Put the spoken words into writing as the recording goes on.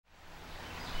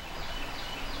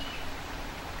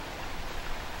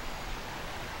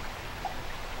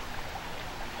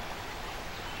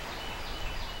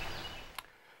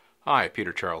Hi,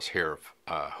 Peter Charles here of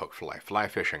Hook for Life Fly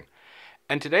Fishing.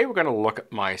 And today we're going to look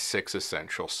at my 6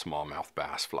 essential smallmouth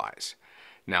bass flies.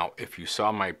 Now, if you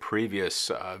saw my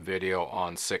previous video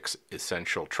on 6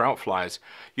 essential trout flies,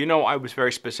 you know I was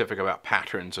very specific about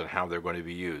patterns and how they're going to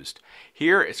be used.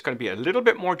 Here it's going to be a little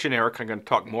bit more generic. I'm going to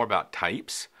talk more about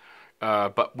types,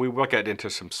 but we will get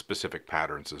into some specific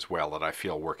patterns as well that I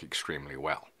feel work extremely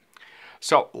well.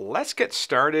 So let's get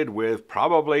started with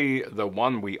probably the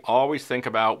one we always think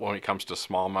about when it comes to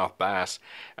smallmouth bass,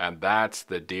 and that's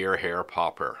the deer hair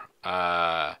popper.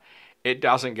 It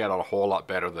doesn't get a whole lot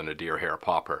better than a deer hair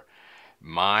popper.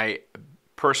 My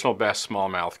personal best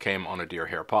smallmouth came on a deer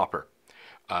hair popper,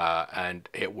 and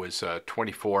it was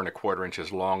 24 1/4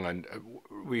 inches long, and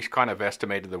we kind of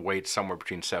estimated the weight somewhere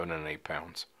between 7 and 8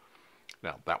 pounds.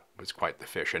 Now that was quite the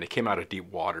fish, and it came out of deep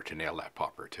water to nail that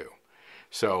popper too.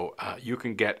 So you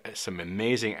can get some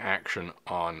amazing action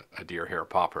on a deer hair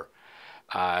popper.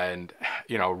 And,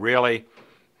 you know, really,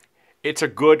 it's a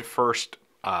good first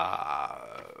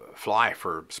fly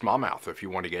for smallmouth if you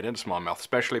want to get into smallmouth,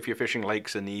 especially if you're fishing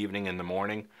lakes in the evening, in the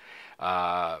morning.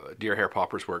 Deer hair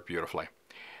poppers work beautifully.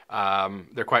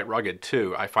 They're quite rugged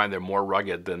too. I find they're more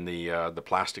rugged than the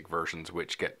plastic versions,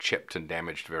 which get chipped and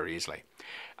damaged very easily.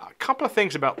 A couple of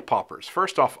things about the poppers.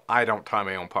 First off, I don't tie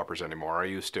my own poppers anymore. I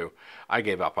used to. I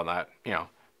gave up on that. You know,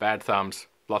 bad thumbs,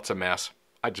 lots of mess.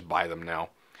 I just buy them now.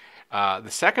 The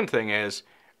second thing is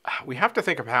we have to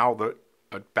think of how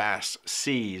a bass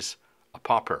sees a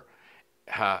popper.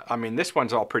 I mean, this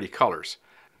one's all pretty colors.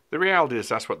 The reality is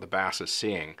that's what the bass is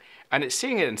seeing. And it's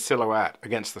seeing it in silhouette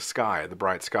against the sky, the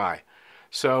bright sky.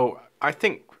 So I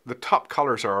think the top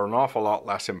colors are an awful lot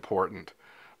less important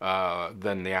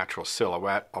than the actual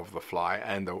silhouette of the fly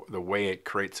and the way it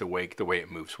creates a wake, the way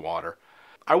it moves water.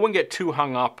 I wouldn't get too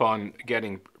hung up on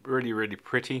getting really, really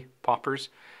pretty poppers.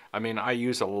 I mean, I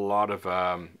use a lot of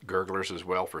gurglers as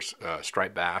well for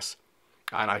striped bass,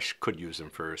 and I could use them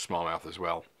for smallmouth as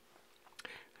well.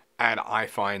 And I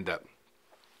find that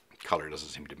color doesn't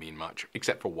seem to mean much,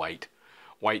 except for white.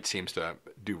 White seems to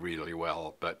do really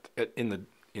well, but in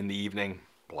the evening,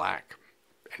 black,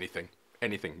 anything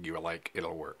you like,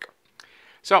 it'll work.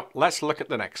 So let's look at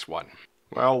the next one.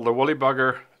 Well, the woolly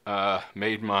bugger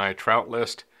made my trout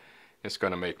list. It's going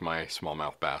to make my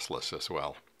smallmouth bass list as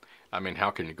well. I mean,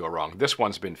 how can you go wrong? This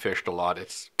one's been fished a lot.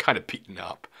 It's kind of beaten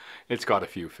up. It's got a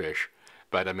few fish,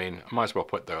 but I mean, I might as well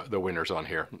put the winners on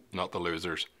here, not the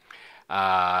losers.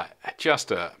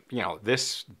 You know,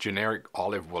 this generic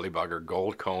olive woolly bugger,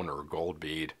 gold cone or gold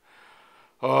bead.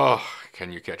 Oh,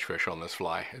 can you catch fish on this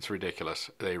fly? It's ridiculous.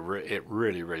 It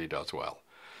really, really does well.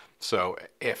 So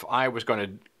if I was going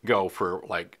to go for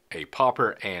like a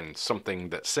popper and something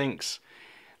that sinks,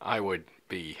 I would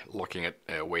be looking at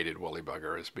a weighted woolly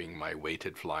bugger as being my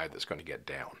weighted fly that's going to get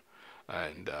down.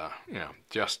 And, you know,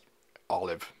 just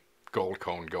olive, gold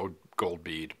cone, gold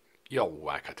bead, you'll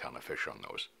whack a ton of fish on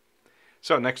those.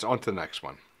 So next, on to the next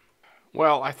one.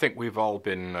 Well, I think we've all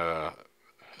been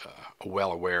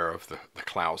well aware of the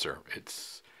clouser.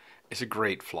 It's a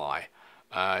great fly,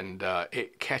 and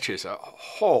it catches a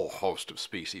whole host of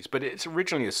species, but it's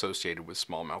originally associated with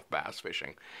smallmouth bass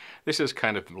fishing. This is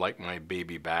kind of like my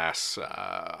baby bass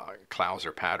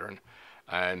clouser pattern,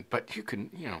 but you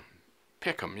can, you know,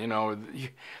 pick them. You know,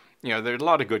 there's a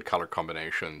lot of good color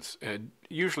combinations.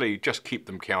 Usually just keep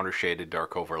them counter shaded,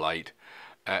 dark over light.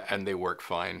 And they work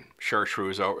fine.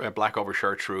 Chartreuse, black over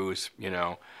chartreuse, you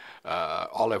know,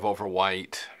 olive over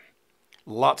white.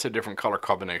 Lots of different color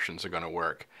combinations are going to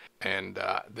work. And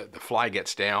the fly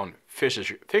gets down,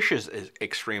 fishes is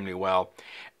extremely well.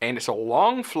 And it's a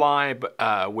long fly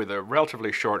with a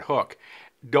relatively short hook.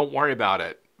 Don't worry about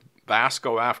it. Bass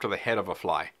go after the head of a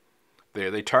fly.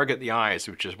 They target the eyes,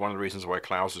 which is one of the reasons why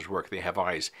clousers work. They have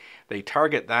eyes. They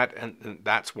target that, and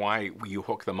that's why you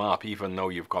hook them up, even though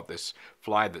you've got this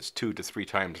fly that's 2 to 3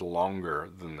 times longer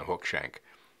than the hook shank.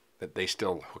 That they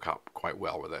still hook up quite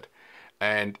well with it.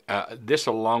 And this,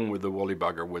 along with the woolly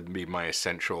bugger, would be my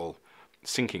essential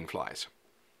sinking flies.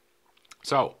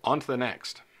 So, on to the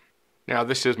next. Now,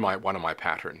 this is one of my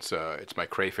patterns. It's my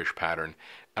crayfish pattern.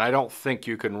 And I don't think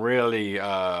you can really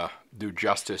do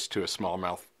justice to a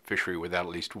smallmouth fishery without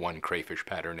at least one crayfish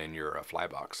pattern in your fly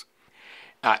box.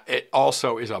 It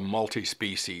also is a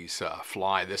multi-species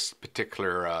fly. This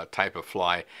particular type of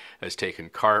fly has taken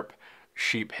carp,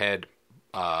 sheephead,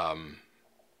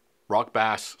 rock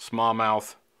bass,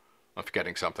 smallmouth. I'm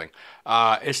forgetting something.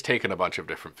 It's taken a bunch of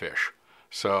different fish.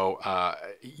 So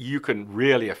you can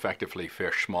really effectively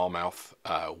fish smallmouth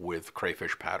with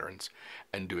crayfish patterns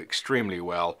and do extremely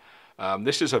well.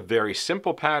 This is a very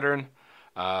simple pattern.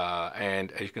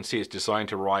 And as you can see, it's designed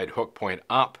to ride hook point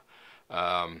up.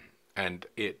 And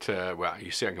it, well,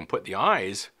 you see I can put the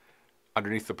eyes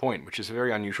underneath the point, which is a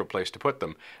very unusual place to put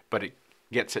them, but it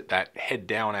gets it that head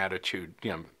down attitude.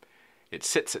 You know, it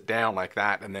sits it down like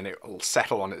that, and then it will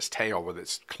settle on its tail with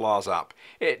its claws up.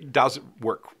 It does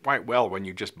work quite well when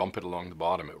you just bump it along the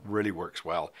bottom. It really works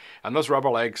well. And those rubber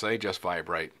legs, they just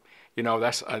vibrate. You know,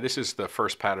 that's this is the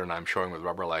first pattern I'm showing with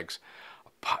rubber legs.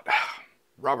 But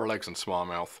rubber legs and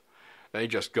smallmouth, they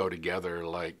just go together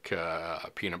like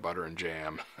peanut butter and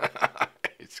jam.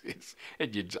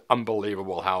 It's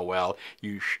unbelievable how well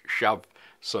you shove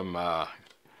some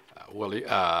woolly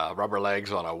rubber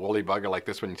legs on a woolly bugger like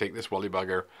this. When you take this woolly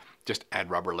bugger, just add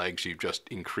rubber legs, you've just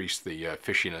increased the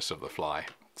fishiness of the fly.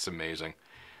 It's amazing.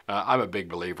 I'm a big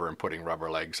believer in putting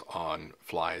rubber legs on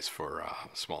flies for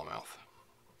smallmouth.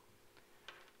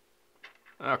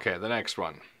 Okay, the next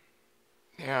one.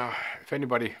 Yeah, if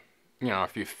anybody, you know,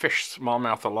 if you fish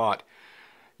smallmouth a lot,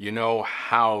 you know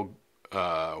how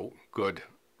good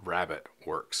rabbit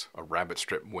works. A rabbit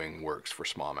strip wing works for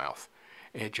smallmouth.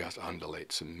 It just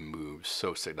undulates and moves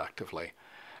so seductively.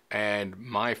 And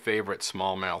my favorite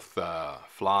smallmouth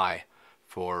fly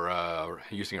for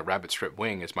using a rabbit strip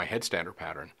wing is my headstander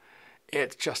pattern.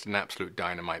 It's just an absolute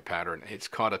dynamite pattern. It's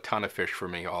caught a ton of fish for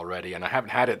me already, and I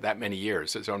haven't had it that many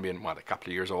years. It's only been, what, a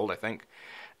couple of years old, I think.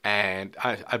 And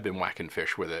I've been whacking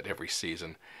fish with it every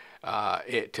season.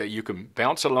 You can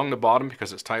bounce it along the bottom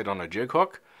because it's tied on a jig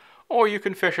hook, or you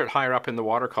can fish it higher up in the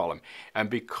water column. And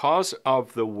because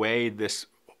of the way this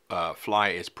fly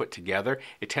is put together,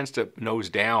 it tends to nose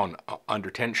down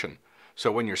under tension. So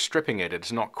when you're stripping it,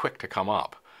 it's not quick to come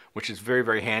up, which is very,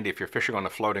 very handy if you're fishing on a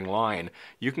floating line.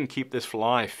 You can keep this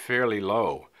fly fairly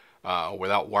low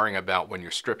without worrying about when you're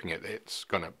stripping it, it's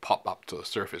going to pop up to the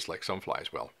surface like some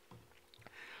flies will.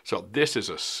 So this is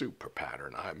a super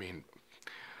pattern. I mean,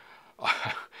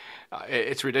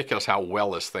 it's ridiculous how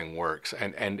well this thing works.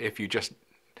 And if you just,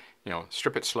 you know,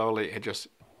 strip it slowly, it just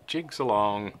jigs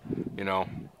along, you know,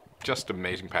 just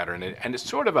amazing pattern. And it's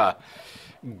sort of a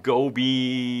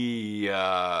goby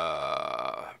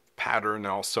pattern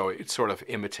also. It sort of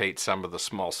imitates some of the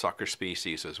small sucker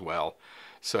species as well.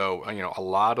 So, you know, a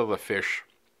lot of the fish,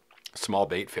 small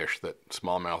bait fish that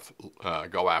smallmouth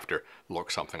go after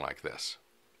look something like this.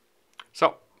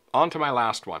 So, on to my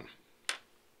last one.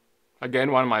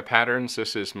 Again, one of my patterns.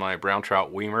 This is my brown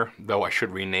trout Weimer, though I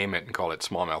should rename it and call it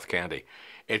smallmouth candy.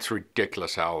 It's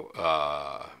ridiculous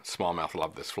how smallmouth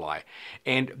love this fly.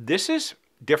 And this is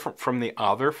different from the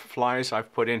other flies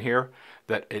I've put in here,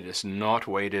 that it is not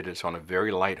weighted. It's on a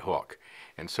very light hook.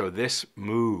 And so this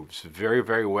moves very,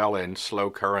 very well in slow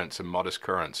currents and modest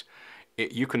currents.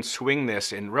 You can swing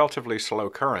this in relatively slow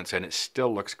currents and it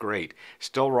still looks great.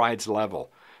 Still rides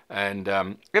level. And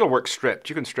it'll work stripped.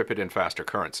 You can strip it in faster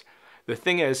currents. The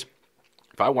thing is,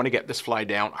 if I want to get this fly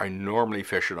down, I normally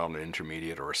fish it on an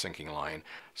intermediate or a sinking line.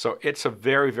 So it's a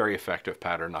very, very effective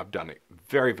pattern. I've done it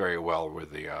very, very well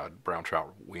with the brown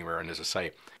trout Weimer. And as I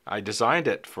say, I designed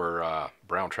it for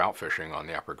brown trout fishing on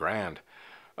the Upper Grand.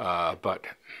 But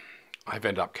I've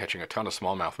ended up catching a ton of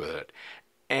smallmouth with it.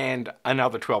 And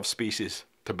another 12 species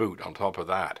to boot on top of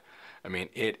that. I mean,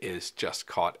 it is just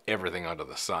caught everything under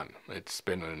the sun. It's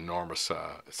been an enormous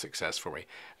success for me.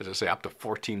 As I say, up to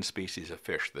 14 species of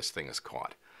fish this thing has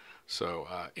caught. So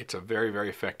it's a very, very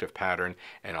effective pattern.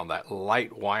 And on that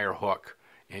light wire hook,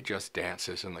 it just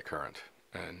dances in the current.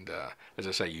 And as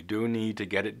I say, you do need to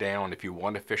get it down. If you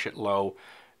want to fish it low,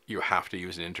 you have to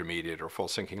use an intermediate or full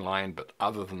sinking line. But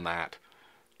other than that,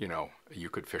 you know,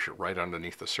 you could fish it right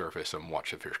underneath the surface and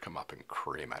watch the fish come up and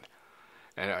cream it.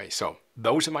 Anyway, so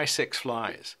those are my 6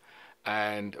 flies.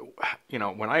 And, you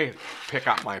know, when I pick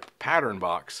up my pattern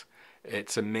box,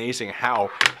 it's amazing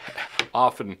how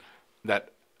often that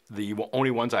the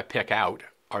only ones I pick out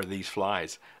are these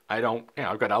flies. I don't, you know,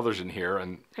 I've got others in here,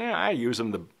 and yeah, I use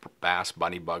them. The bass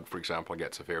bunny bug, for example,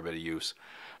 gets a fair bit of use.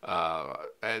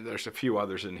 And there's a few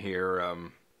others in here.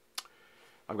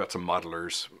 I've got some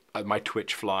muddlers. My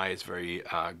twitch fly is very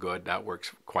good. That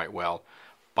works quite well.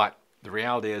 But the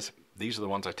reality is, these are the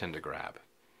ones I tend to grab.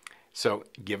 So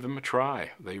give them a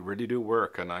try. They really do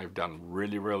work, and I've done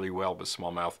really, really well with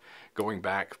smallmouth going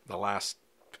back the last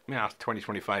 20,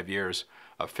 25 years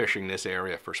of fishing this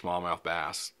area for smallmouth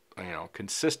bass. You know,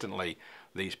 consistently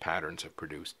these patterns have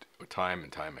produced time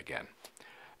and time again.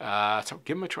 So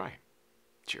give them a try.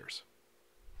 Cheers.